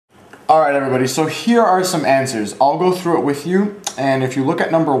Alright everybody, so here are some answers. I'll go through it with you, and if you look at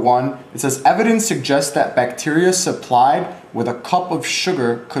number 1, it says evidence suggests that bacteria supplied with a cup of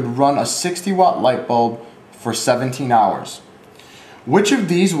sugar could run a 60-watt light bulb for 17 hours. Which of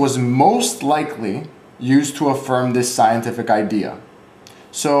these was most likely used to affirm this scientific idea?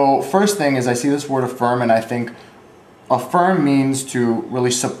 So first thing is I see this word affirm, and I think affirm means to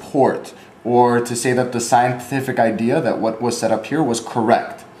really support, or to say that the scientific idea, that what was set up here, was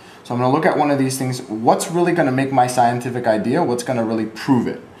correct. So I'm going to look at one of these things. What's really going to make my scientific idea? What's going to really prove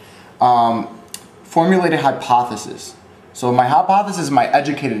it? Formulated hypothesis. So my hypothesis is my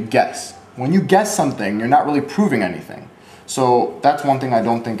educated guess. When you guess something, you're not really proving anything. So that's one thing I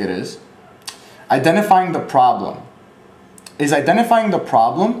don't think it is. Identifying the problem. Is identifying the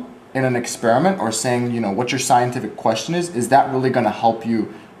problem in an experiment, or saying, you know, what your scientific question is that really going to help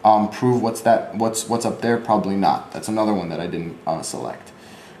you prove what's up there? Probably not. That's another one that I didn't select.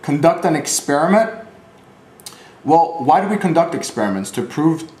 Conduct an experiment. Well, why do we conduct experiments? To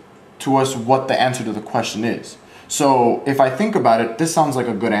prove to us what the answer to the question is. So if I think about it, this sounds like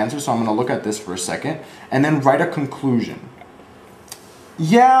a good answer, so I'm going to look at this for a second and then write a conclusion.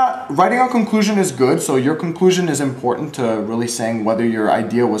 Yeah, writing a conclusion is good, so your conclusion is important to really saying whether your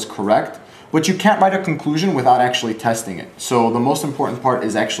idea was correct, but you can't write a conclusion without actually testing it. So the most important part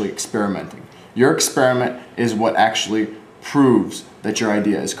is actually experimenting. Your experiment is what actually proves that your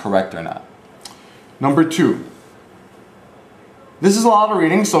idea is correct or not. Number 2. This is a lot of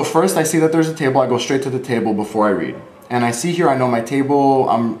reading, so first I see that there's a table. I go straight to the table before I read. And I see here, I know my table,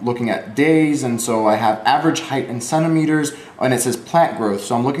 I'm looking at days, and so I have average height in centimeters, and it says plant growth.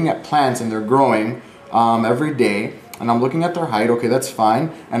 So I'm looking at plants and they're growing every day, and I'm looking at their height. Okay, that's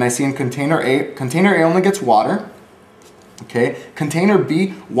fine. And I see in container A only gets water. Okay, container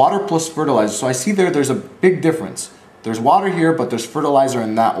B, water plus fertilizer. So I see there's a big difference. There's water here, but there's fertilizer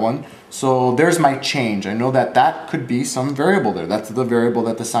in that one. So there's my change. I know that that could be some variable there. That's the variable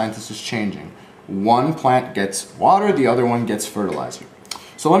that the scientist is changing. One plant gets water, the other one gets fertilizer.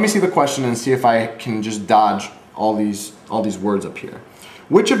 So let me see the question and see if I can just dodge all these words up here.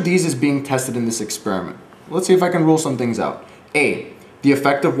 Which of these is being tested in this experiment? Let's see if I can rule some things out. A, the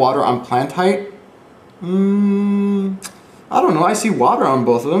effect of water on plant height. I don't know. I see water on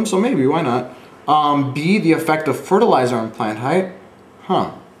both of them, so maybe, why not? B, the effect of fertilizer on plant height.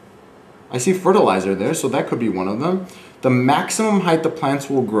 I see fertilizer there, so that could be one of them. The maximum height the plants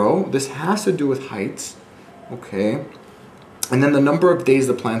will grow. This has to do with heights. Okay. And then the number of days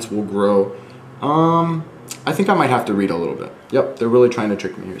the plants will grow. I think I might have to read a little bit. Yep, they're really trying to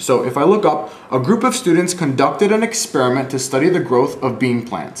trick me here. So if I look up, a group of students conducted an experiment to study the growth of bean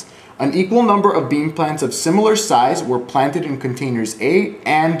plants. An equal number of bean plants of similar size were planted in containers A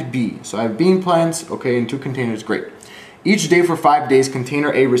and B. So I have bean plants, okay, in 2 containers, great. Each day for 5 days,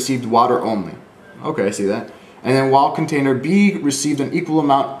 container A received water only. Okay, I see that. And then while container B received an equal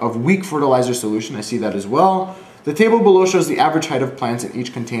amount of weak fertilizer solution, I see that as well. The table below shows the average height of plants in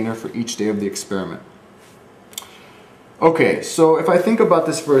each container for each day of the experiment. Okay, so if I think about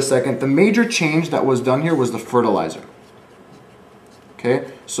this for a second, the major change that was done here was the fertilizer.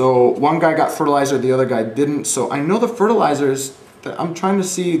 Okay, so one guy got fertilizer, the other guy didn't. So I know the fertilizers, I'm trying to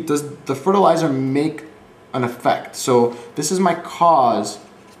see, does the fertilizer make an effect? So this is my cause.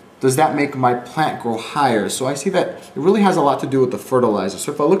 Does that make my plant grow higher? So I see that it really has a lot to do with the fertilizer.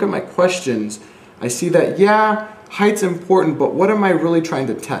 So if I look at my questions, I see that, yeah, height's important, but what am I really trying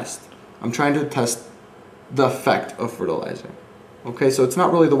to test? I'm trying to test the effect of fertilizer. Okay, so it's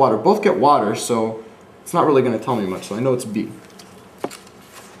not really the water. Both get water, so it's not really going to tell me much. So I know it's B.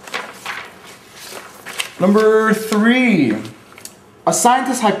 Number 3. A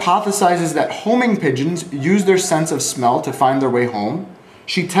scientist hypothesizes that homing pigeons use their sense of smell to find their way home.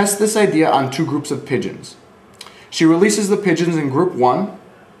 She tests this idea on 2 groups of pigeons. She releases the pigeons in group 1,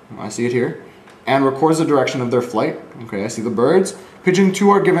 I see it here, and records the direction of their flight. Okay, I see the birds. Pigeon 2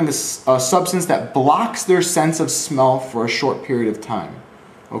 are given this substance that blocks their sense of smell for a short period of time.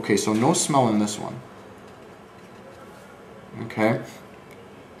 Okay, so no smell in this one. Okay.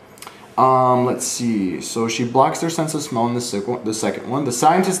 Let's see. So she blocks their sense of smell in the second one. The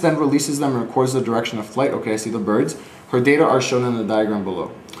scientist then releases them and records the direction of flight. Okay, I see the birds. Her data are shown in the diagram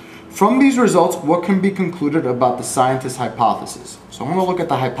below. From these results, what can be concluded about the scientist's hypothesis? So I'm going to look at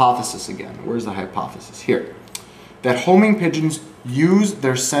the hypothesis again. Where's the hypothesis? Here. That homing pigeons use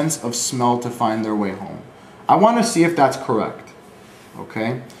their sense of smell to find their way home. I want to see if that's correct.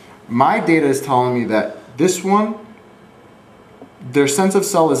 Okay? My data is telling me that this one, their sense of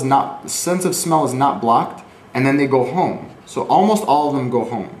smell is not blocked, and then they go home. So almost all of them go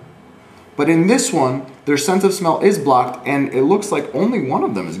home. But in this one, their sense of smell is blocked, and it looks like only one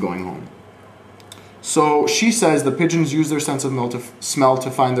of them is going home. So she says the pigeons use their sense of smell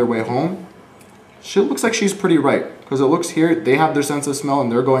to find their way home. She looks like she's pretty right, because it looks here, they have their sense of smell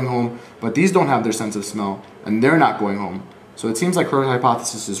and they're going home, but these don't have their sense of smell and they're not going home. So it seems like her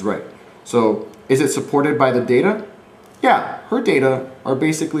hypothesis is right. So is it supported by the data? Yeah, her data are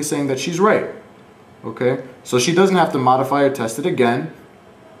basically saying that she's right. Okay, so she doesn't have to modify or test it again.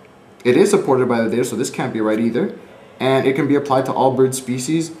 It is supported by the data, so this can't be right either. And it can be applied to all bird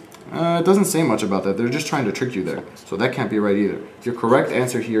species. It doesn't say much about that. They're just trying to trick you there. So that can't be right either. Your correct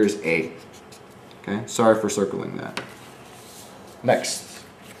answer here is A. Okay, sorry for circling that. Next,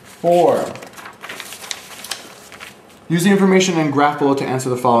 4. Use the information in graph below to answer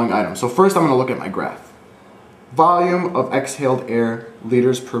the following items. So first I'm going to look at my graph. Volume of exhaled air,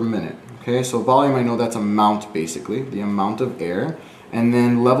 liters per minute. Okay, so volume, I know that's amount basically, the amount of air. And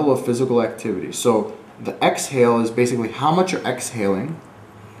then level of physical activity. So the exhale is basically how much you're exhaling.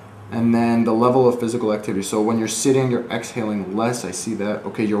 And then the level of physical activity. So when you're sitting, you're exhaling less. I see that.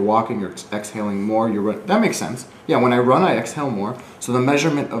 Okay, you're walking, you're exhaling more. You're running. That makes sense. Yeah, when I run, I exhale more. So the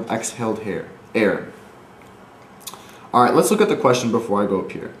measurement of exhaled air. All right, let's look at the question before I go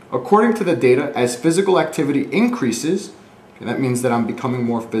up here. According to the data, as physical activity increases, okay, that means that I'm becoming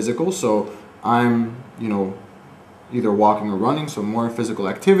more physical. So I'm, either walking or running, so more physical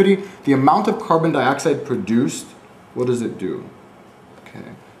activity. The amount of carbon dioxide produced, what does it do? Okay.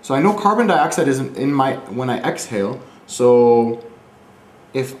 So I know carbon dioxide is when I exhale, so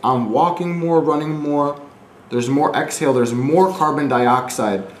if I'm walking more, running more, there's more exhale, there's more carbon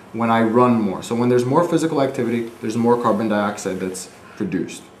dioxide when I run more. So when there's more physical activity, there's more carbon dioxide that's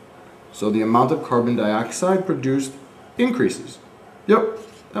produced. So the amount of carbon dioxide produced increases. Yep,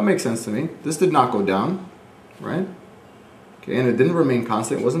 that makes sense to me. This did not go down, right? Okay, and it didn't remain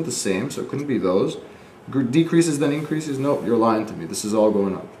constant, it wasn't the same, so it couldn't be those. Decreases then increases, nope, you're lying to me. This is all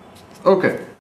going up. Okay.